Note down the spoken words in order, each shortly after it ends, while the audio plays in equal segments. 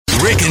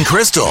Rick and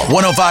Crystal,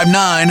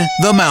 105.9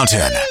 The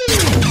Mountain.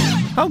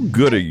 How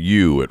good are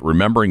you at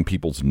remembering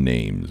people's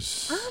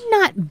names? I'm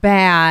not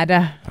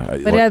bad,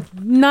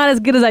 but not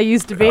as good as I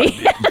used to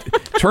be.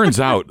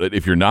 Turns out that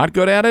if you're not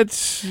good at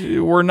it,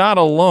 we're not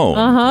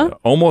alone.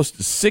 Almost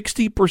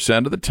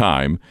 60% of the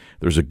time,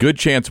 there's a good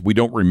chance we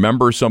don't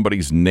remember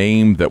somebody's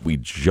name that we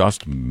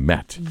just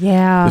met.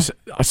 Yeah.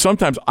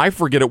 Sometimes I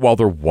forget it while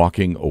they're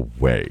walking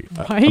away.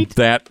 Right?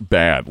 That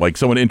bad. Like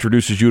someone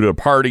introduces you to a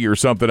party or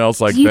something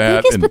else like that. Do you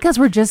think it's because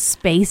we're just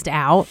spaced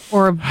out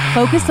or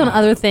focused on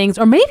other things?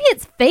 Or maybe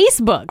it's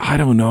Facebook. I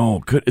don't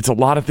know. It's a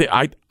lot of things.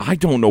 I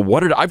don't know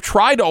what it is. I've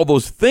tried all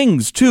those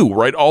things too,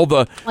 right? All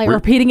the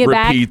repeating it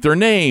back. Repeat their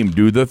name,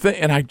 do the thing,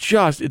 and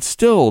it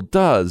still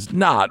does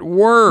not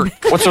work.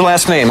 What's her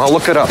last name? I'll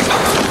look it up.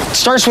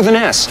 Starts with an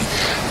S.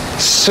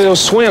 So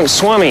swummy,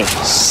 slippy,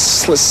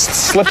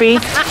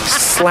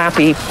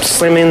 slappy,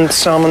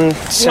 Swanson.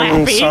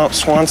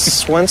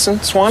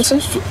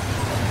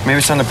 Maybe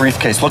it's on the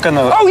briefcase. Look on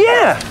the. Oh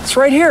yeah, it's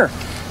right here.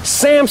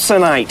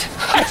 Samsonite.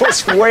 I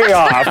was way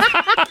off.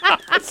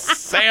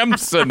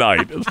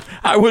 Samsonite.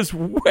 I was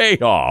way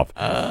off.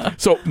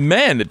 So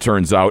men, it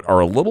turns out,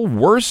 are a little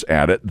worse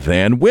at it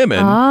than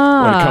women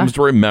when it comes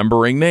to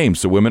remembering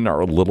names. So women are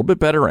a little bit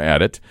better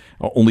at it.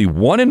 Only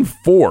 1 in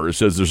 4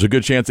 says there's a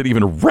good chance they'd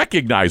even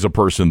recognize a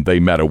person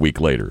they met a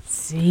week later.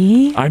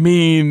 See? I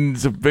mean, you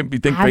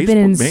think I've Facebook, been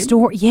in maybe?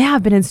 store. Yeah,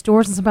 I've been in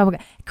stores and some people go,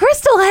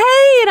 Crystal,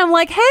 hey! And I'm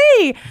like,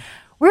 hey,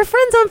 we're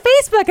friends on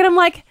Facebook. And I'm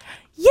like,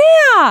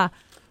 yeah.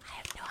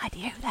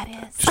 Idea who that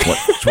is.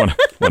 Just want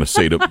to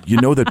say to you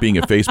know that being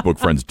a Facebook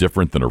friend's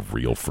different than a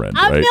real friend,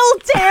 right? I feel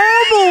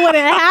terrible when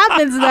it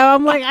happens, though.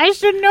 I'm like, I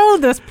should know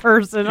this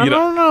person. I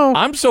don't know.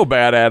 I'm so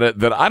bad at it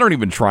that I don't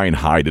even try and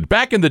hide it.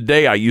 Back in the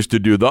day, I used to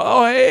do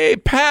hey,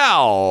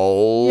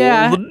 pal.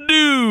 Yeah. The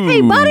dude.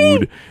 Hey,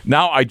 buddy.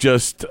 Now I'd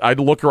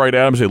look right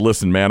at him and say,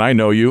 listen, man, I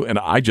know you, and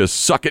I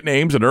just suck at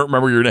names and I don't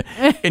remember your name.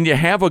 And you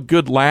have a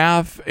good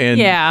laugh, and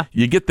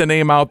you get the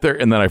name out there,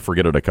 and then I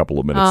forget it a couple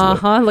of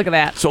minutes later. Look at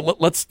that. So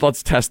let's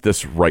test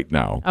this right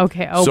now.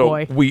 Okay.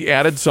 Boy. We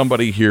added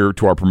somebody here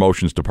to our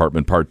promotions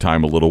department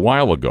part-time a little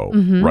while ago,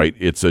 right?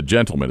 It's a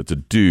gentleman. It's a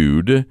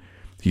dude.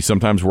 He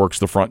sometimes works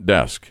the front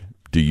desk.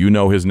 Do you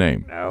know his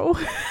name? No.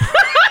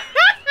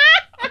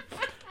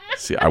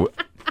 See,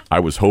 I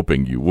was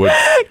hoping you would.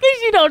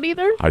 Because you don't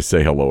either. I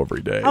say hello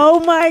every day. Oh,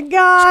 my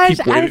gosh.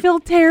 I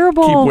feel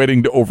terrible. Keep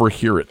waiting to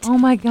overhear it. Oh,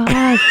 my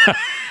gosh.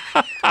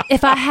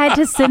 If I had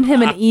to send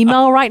him an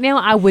email right now,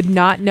 I would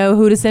not know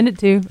who to send it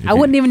to. I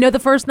wouldn't even know the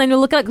first name to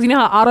look at because you know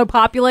how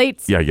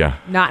auto-populates? Yeah.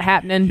 Not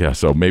happening. Yeah,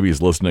 so maybe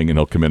he's listening and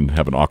he'll come in and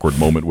have an awkward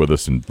moment with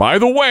us. And by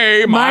the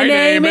way, my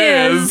name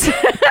is...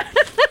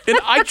 And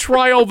I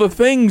try all the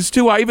things,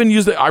 too. I even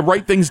I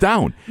write things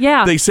down.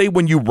 Yeah. They say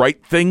when you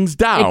write things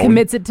down... It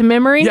commits it to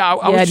memory?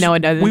 Yeah, no, it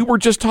doesn't. We were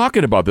just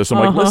talking about this. I'm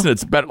like, listen,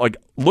 it's better. Like,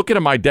 look at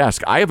my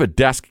desk. I have a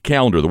desk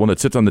calendar, the one that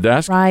sits on the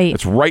desk. Right.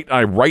 It's right.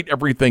 I write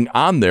everything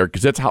on there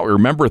because that's how I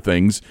remember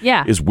things.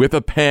 Yeah. Is with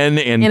a pen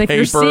and paper. And if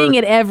you're seeing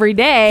it every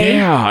day...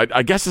 Yeah.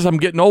 I guess as I'm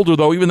getting older,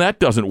 though, even that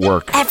doesn't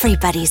work.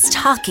 Everybody's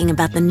talking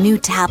about the new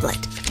tablet.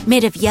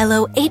 Made of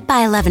yellow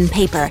 8x11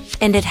 paper,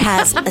 and it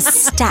has a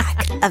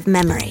stack of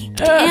memory.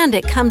 And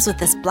it comes with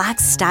this black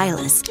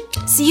stylus,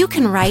 so you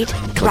can write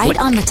right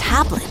on the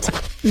tablet.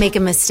 Make a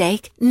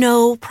mistake?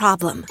 No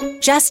problem.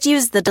 Just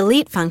use the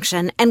delete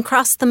function and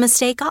cross the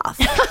mistake off.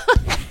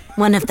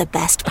 One of the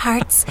best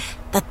parts?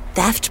 The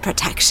theft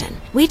protection.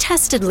 We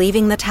tested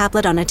leaving the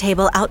tablet on a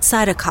table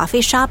outside a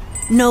coffee shop.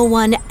 No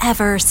one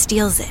ever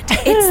steals it.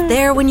 It's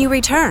there when you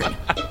return.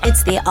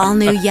 It's the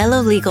all-new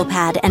yellow legal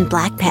pad and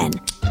black pen.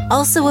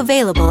 Also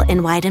available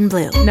in white and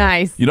blue.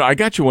 Nice. You know, I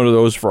got you one of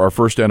those for our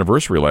first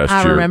anniversary last year.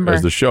 I remember.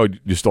 As the show.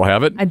 You still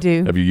have it? I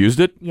do. Have you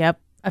used it? Yep.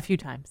 A few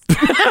times.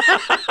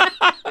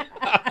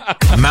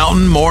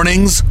 Mountain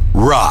Mornings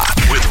rock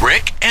with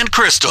Rick and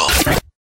Crystal.